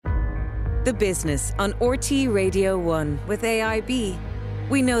The Business on RT Radio 1 with AIB.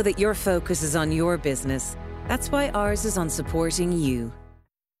 We know that your focus is on your business. That's why ours is on supporting you.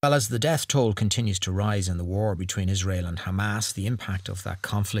 Well, as the death toll continues to rise in the war between Israel and Hamas, the impact of that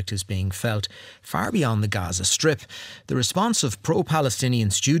conflict is being felt far beyond the Gaza Strip. The response of pro-Palestinian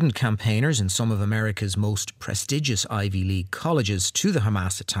student campaigners in some of America's most prestigious Ivy League colleges to the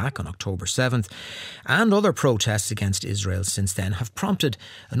Hamas attack on October 7th and other protests against Israel since then have prompted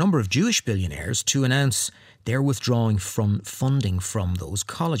a number of Jewish billionaires to announce they're withdrawing from funding from those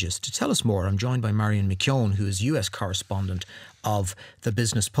colleges. To tell us more, I'm joined by Marion McKeone, who is US correspondent of the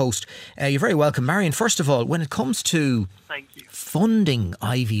Business Post. You're very welcome. Marion, first of all, when it comes to funding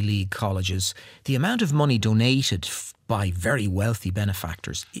Ivy League colleges, the amount of money donated by very wealthy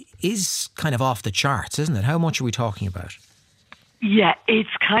benefactors is kind of off the charts, isn't it? How much are we talking about? Yeah,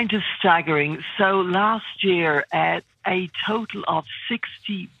 it's kind of staggering. So last year, a total of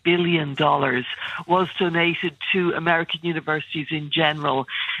 $60 billion was donated to American universities in general.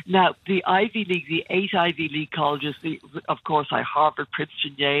 Now, the Ivy League, the 8 Ivy League colleges, of course, Harvard,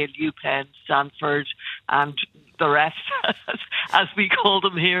 Princeton, Yale, UPenn, Stanford, and the rest, as we call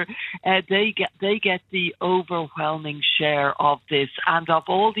them here, they get the overwhelming share of this. And of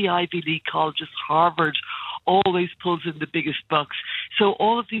all the Ivy League colleges, Harvard always pulls in the biggest bucks. So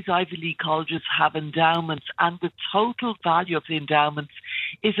all of these Ivy League colleges have endowments, and the total value of the endowments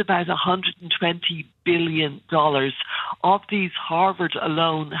is about $120 billion. Of these, Harvard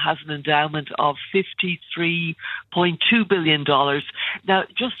alone has an endowment of $53.2 billion. Now,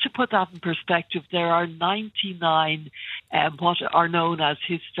 just to put that in perspective, there are 99 what are known as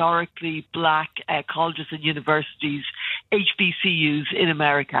historically black colleges and universities, HBCUs in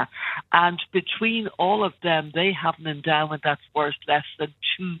America. And between all of them, they have an endowment that's worth less than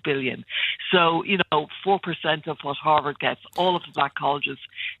 $2 billion. So, 4% of what Harvard gets, all of the black colleges,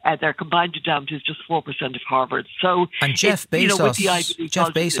 their combined endowment is just 4% of Harvard. So, and Jeff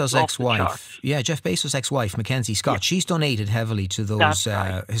Bezos' ex-wife, Mackenzie Scott, she's donated heavily to those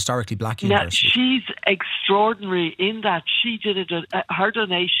historically black universities. Now, she's extraordinary in that she did her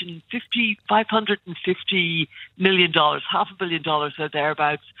donation, $550 million, $500 million or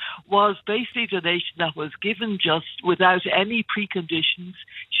thereabouts, was basically a donation that was given just without any preconditions.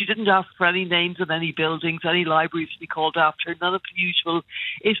 She didn't ask for any names of any buildings, any libraries to be called after, none of the usual.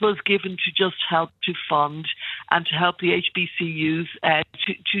 It was given to just help to fund and to help the HBCUs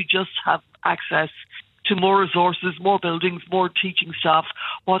to just have access to more resources, more buildings, more teaching staff,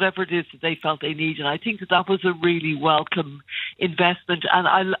 whatever it is that they felt they needed. And I think that was a really welcome investment.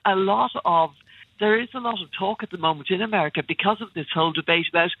 And there is a lot of talk at the moment in America because of this whole debate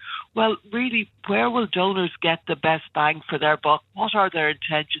about, well, really, where will donors get the best bang for their buck? What are their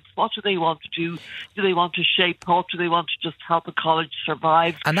intentions? What do they want to do? Do they want to shape thought? Do they want to just help a college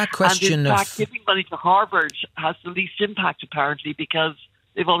survive? And that question and in fact, giving money to Harvard has the least impact, apparently, because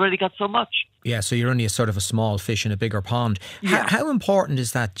they've already got so much. Yeah, so you're only a sort of a small fish in a bigger pond. Yeah. How important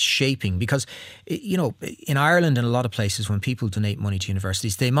is that shaping? Because, in Ireland and a lot of places, when people donate money to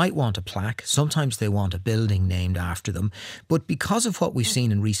universities, they might want a plaque. Sometimes they want a building named after them. But because of what we've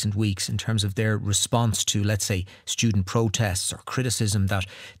seen in recent weeks in terms of their response to, let's say, student protests or criticism that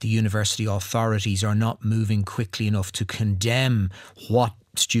the university authorities are not moving quickly enough to condemn what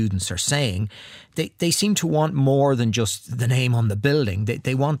students are saying, they seem to want more than just the name on the building.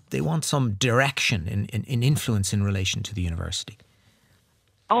 They want some direction in influence in relation to the university.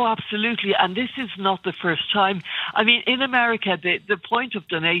 Oh, absolutely. And this is not the first time. I mean, in America, the point of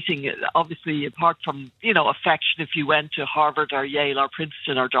donating, obviously, apart from, affection if you went to Harvard or Yale or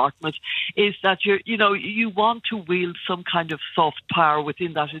Princeton or Dartmouth, is that you want to wield some kind of soft power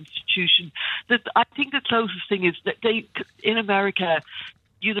within that institution. That I think the closest thing is that in America,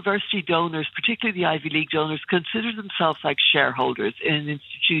 university donors, particularly the Ivy League donors, consider themselves like shareholders in an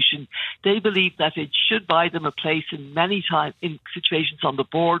institution. They believe that it should buy them a place in situations on the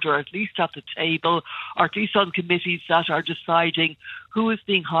board, or at least at the table, or at least on committees that are deciding who is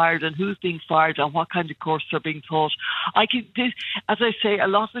being hired and who's being fired and what kind of courses are being taught. As I say, a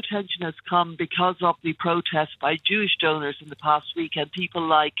lot of attention has come because of the protests by Jewish donors in the past week, and people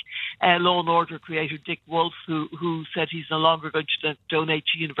like Law and Order creator Dick Wolf, who said he's no longer going to donate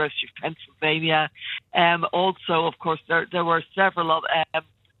to University of Pennsylvania. Also, of course, there were several of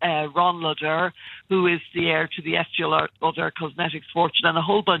Ron Lauder, who is the heir to the Estee Lauder Cosmetics fortune, and a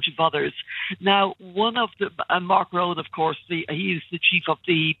whole bunch of others. Now, one of them, and Mark Rowan, of course, he is the chief of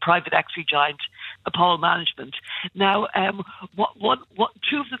the private equity giant Apollo management. Now,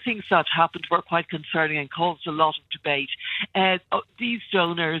 two of the things that happened were quite concerning and caused a lot of debate. These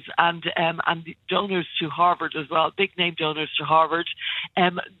donors and the donors to Harvard as well, big name donors to Harvard,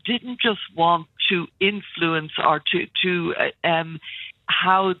 didn't just want to influence or to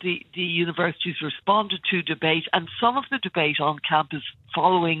how the universities responded to debate, and some of the debate on campus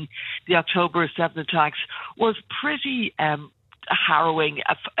following the October 7 attacks was pretty harrowing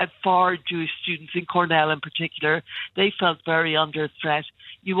for Jewish students in Cornell in particular. They felt very under threat.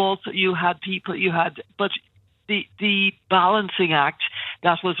 But the balancing act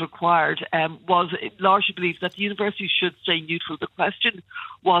that was required was largely believed that the universities should stay neutral. The question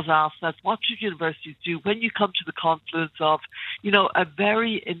was asked that what should universities do when you come to the confluence of, a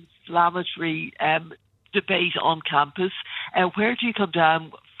very inflammatory debate on campus? Where do you come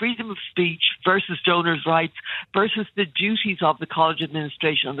down? Freedom of speech versus donors' rights versus the duties of the college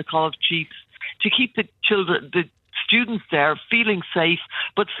administration and the college chiefs to keep the students there feeling safe,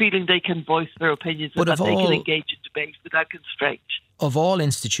 but feeling they can voice their opinions and that they can engage in debate without constraint. Of all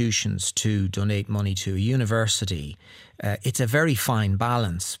institutions to donate money to, a university, it's a very fine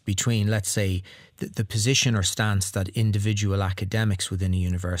balance between, let's say, the position or stance that individual academics within a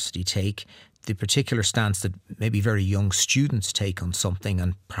university take, the particular stance that maybe very young students take on something,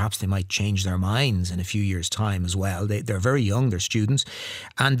 and perhaps they might change their minds in a few years' time as well. They're very young, they're students.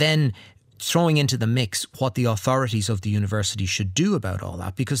 And then throwing into the mix what the authorities of the university should do about all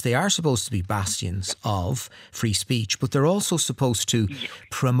that, because they are supposed to be bastions of free speech, but they're also supposed to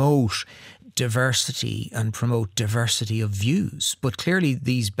promote diversity and promote diversity of views. But clearly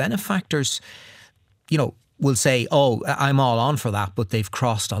these benefactors, will say, oh, I'm all on for that, but they've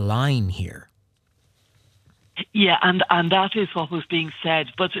crossed a line here. Yeah, and that is what was being said.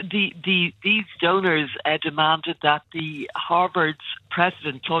 But these donors demanded that the Harvard's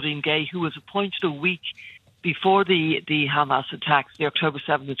president, Claudine Gay, who was appointed a week before the Hamas attacks, the October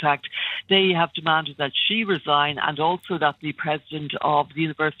 7th attack, they have demanded that she resign, and also that the president of the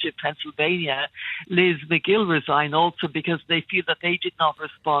University of Pennsylvania, Liz McGill, resign also, because they feel that they did not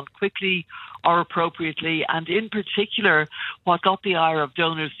respond quickly or appropriately. And in particular, what got the ire of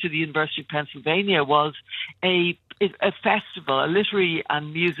donors to the University of Pennsylvania was a festival, a literary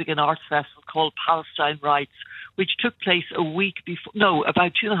and music and arts festival called Palestine Rights, which took place about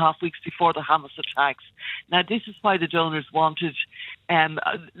 2.5 weeks before the Hamas attacks. Now, this is why the donors wanted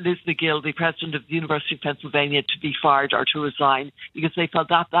Liz McGill, the president of the University of Pennsylvania, to be fired or to resign, because they felt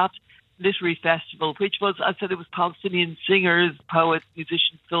that literary festival, which was, I said, it was Palestinian singers, poets,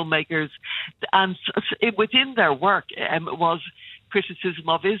 musicians, filmmakers, and within their work was criticism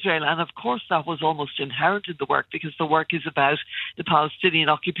of Israel. And of course that was almost inherent in the work, because the work is about the Palestinian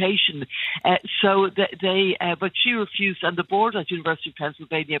occupation. But she refused, and the board at University of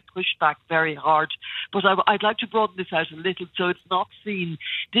Pennsylvania pushed back very hard. But I'd like to broaden this out a little, so it's not seen,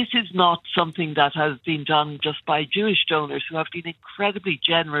 this is not something that has been done just by Jewish donors who have been incredibly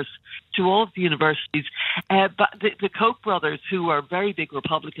generous to all of the universities. But the Koch brothers, who are very big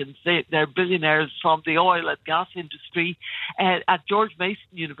Republicans, they're billionaires from the oil and gas industry. At George Mason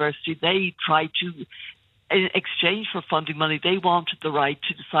University, they tried to, in exchange for funding money, they wanted the right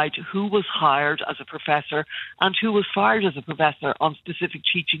to decide who was hired as a professor and who was fired as a professor on specific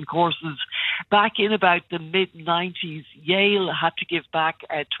teaching courses. Back in about the mid-90s, Yale had to give back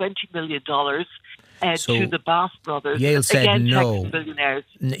 $20 million to the Bass brothers. Yale said no.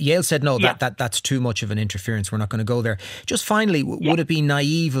 Yale said no. Yeah. That's too much of an interference. We're not going to go there. Just finally, would it be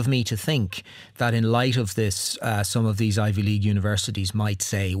naive of me to think that in light of this, some of these Ivy League universities might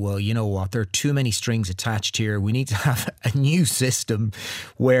say, well, you know what, there are too many strings attached here. We need to have a new system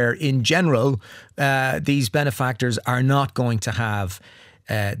where, in general, these benefactors are not going to have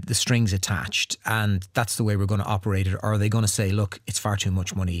the strings attached, and that's the way we're going to operate it? Or are they going to say, look, it's far too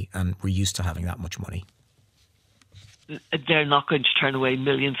much money and we're used to having that much money? They're not going to turn away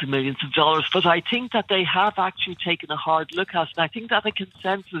millions and millions of dollars, but I think that they have actually taken a hard look at it. And I think that the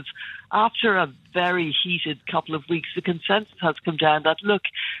consensus, after a very heated couple of weeks, the consensus has come down that, look,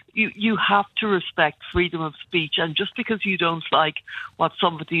 you have to respect freedom of speech, and just because you don't like what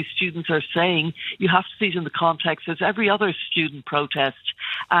some of these students are saying, you have to see it in the context as every other student protest,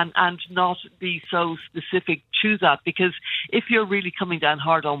 and not be so specific to that, because if you're really coming down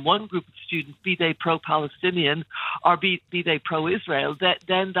hard on one group of students, be they pro-Palestinian or be they pro-Israel,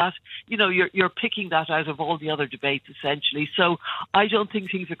 then that, you're picking that out of all the other debates essentially. So I don't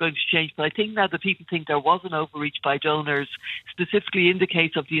think things are going to change, but I think now that people think there was an overreach by donors, specifically in the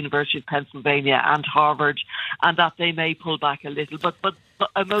case of the University of Pennsylvania and Harvard, and that they may pull back a little. But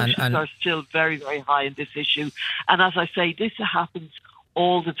emotions are still very, very high in this issue. And as I say, this happens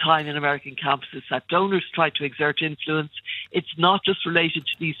all the time in American campuses, that donors try to exert influence. It's not just related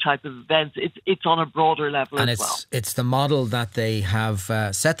to these type of events. It's on a broader level and as well. It's the model that they have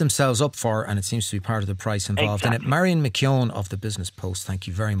set themselves up for, and it seems to be part of the price involved. Exactly. And Marion McKeone of the Business Post, thank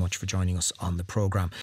you very much for joining us on the programme.